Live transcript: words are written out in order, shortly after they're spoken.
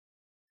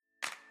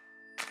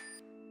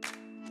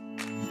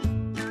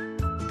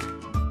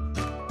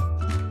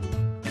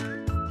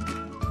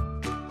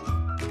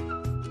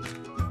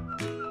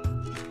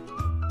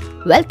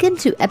Welcome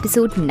to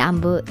episode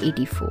number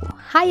 84.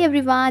 Hi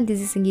everyone,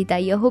 this is Sangeeta.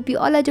 I hope you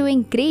all are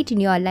doing great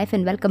in your life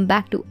and welcome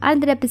back to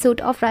another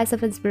episode of Rise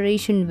of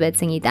Inspiration with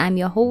Sangeeta. I'm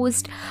your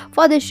host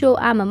for the show.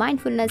 I'm a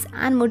mindfulness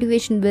and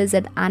motivation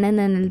wizard and an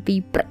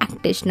NLP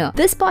practitioner.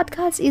 This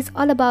podcast is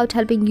all about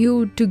helping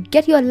you to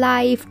get your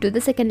life to the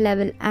second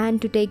level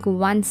and to take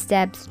one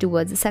step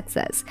towards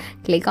success.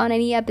 Click on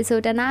any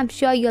episode and I'm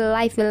sure your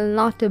life will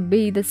not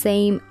be the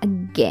same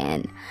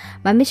again.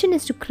 My mission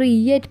is to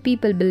create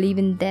people believe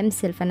in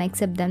themselves and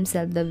accept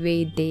themselves the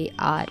way they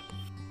are.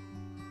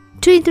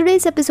 In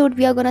today's episode,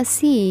 we are gonna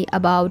see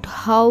about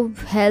how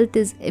health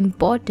is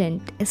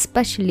important,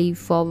 especially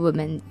for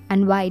women,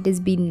 and why it is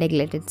being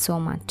neglected so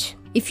much.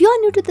 If you are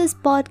new to this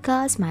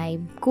podcast, my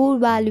core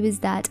value is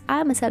that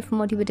I am a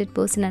self-motivated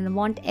person and I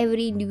want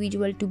every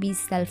individual to be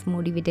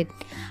self-motivated.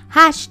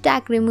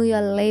 # remove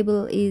your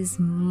label is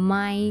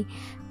my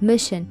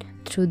mission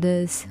through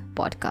this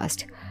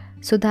podcast.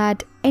 So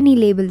that any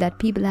label that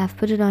people have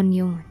put it on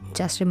you,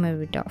 just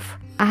remove it off.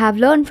 I have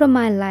learned from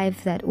my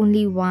life that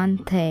only one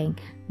thing: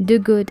 do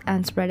good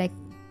and spread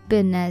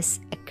happiness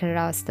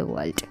across the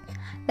world.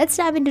 Let's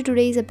dive into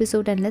today's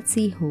episode and let's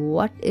see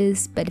what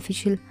is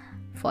beneficial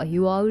for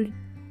you all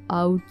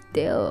out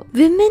there.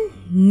 Women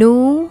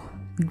know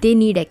they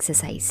need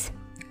exercise,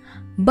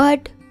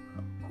 but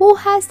who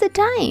has the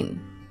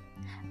time?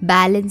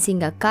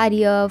 Balancing a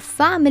career,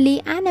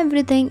 family and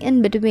everything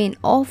in between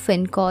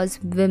often cause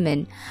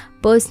women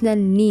personal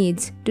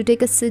needs to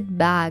take a sit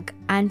back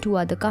and to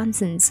other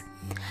concerns.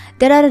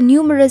 There are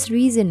numerous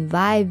reasons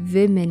why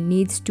women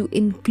needs to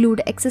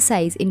include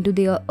exercise into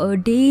their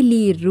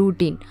daily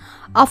routine.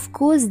 Of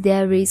course,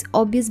 there is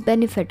obvious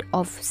benefit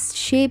of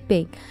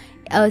shaping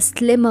a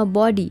slimmer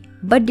body,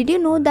 but did you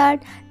know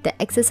that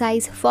the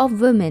exercise for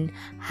women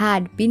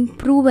had been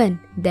proven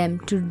them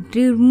to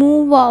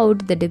remove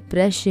out the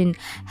depression,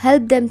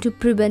 help them to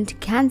prevent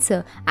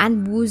cancer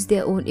and boost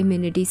their own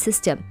immunity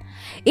system.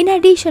 In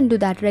addition to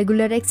that,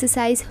 regular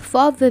exercise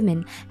for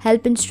women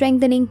help in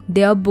strengthening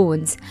their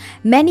bones.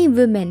 Many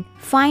women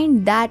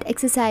find that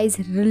exercise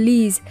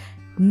release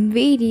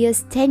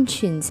various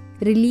tensions,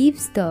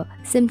 relieves the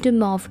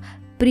symptom of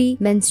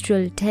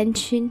premenstrual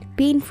tension,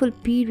 painful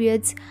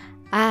periods,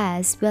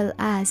 as well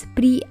as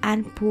pre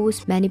and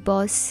post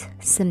menopause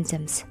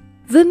symptoms.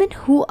 Women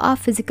who are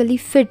physically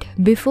fit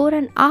before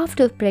and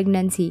after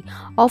pregnancy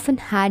often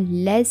had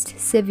less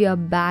severe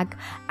back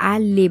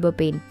and labor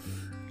pain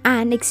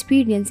and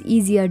experience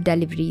easier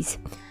deliveries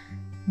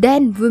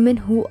than women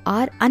who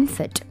are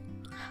unfit.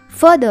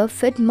 Further,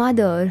 fit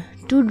mothers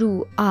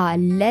to are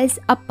less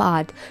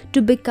apart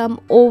to become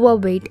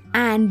overweight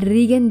and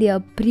regain their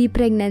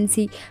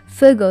pre-pregnancy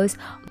figures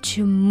much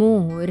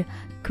more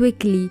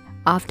quickly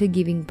after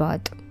giving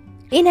birth.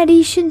 In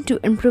addition to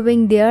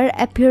improving their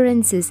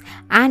appearances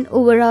and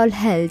overall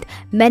health,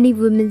 many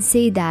women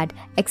say that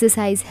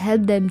exercise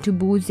helps them to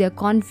boost their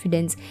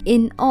confidence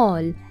in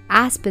all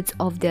aspects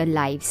of their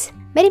lives.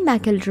 Mary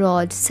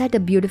McElroy said a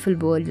beautiful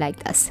word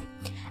like this: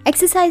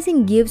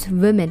 exercising gives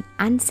women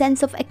a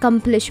sense of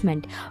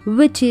accomplishment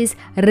which is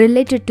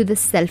related to the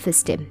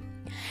self-esteem.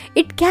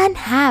 It can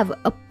have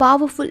a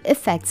powerful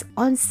effects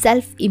on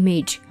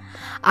self-image.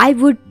 I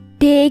would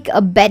take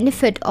a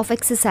benefit of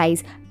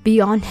exercise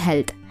beyond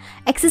health.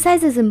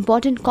 Exercise is an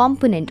important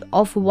component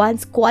of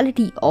one's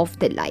quality of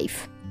their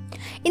life.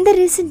 In the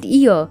recent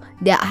year,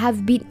 there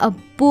have been a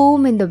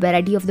boom in the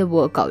variety of the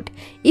workout.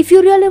 If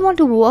you really want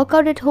to work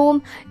out at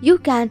home, you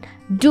can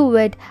do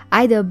it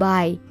either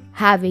by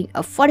having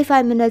a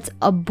 45 minutes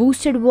a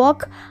boosted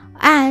walk,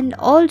 and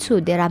also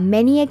there are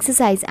many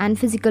exercise and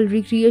physical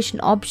recreation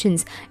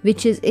options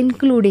which is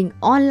including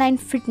online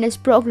fitness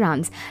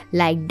programs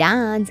like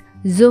dance,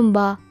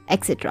 Zumba,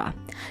 etc.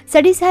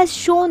 Studies has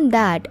shown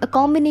that a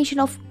combination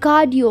of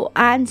cardio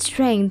and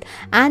strength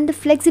and the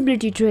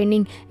flexibility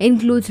training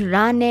includes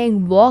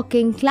running,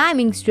 walking,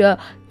 climbing stair,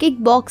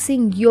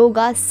 kickboxing,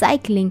 yoga,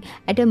 cycling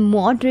at a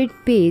moderate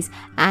pace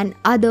and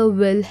other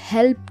will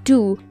help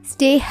to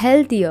stay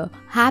healthier,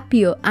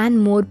 happier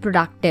and more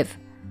productive.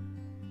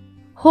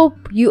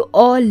 Hope you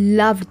all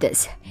loved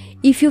this.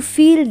 If you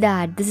feel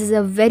that this is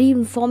a very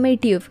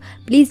informative,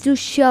 please do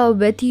share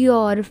with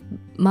your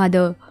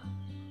mother,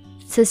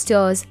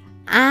 sisters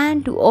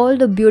and to all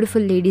the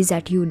beautiful ladies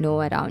that you know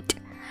around.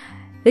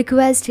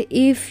 Request,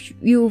 if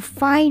you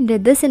find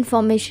this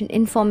information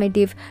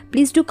informative,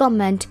 please do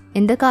comment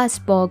in the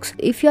cast box.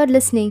 If you are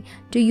listening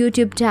to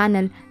YouTube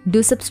channel,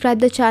 do subscribe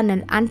the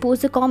channel and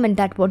post a comment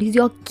that what is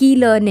your key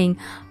learning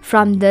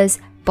from this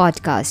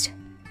podcast.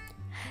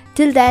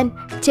 Till then,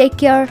 take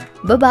care,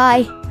 bye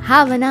bye,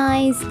 have a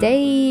nice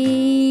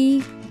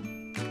day.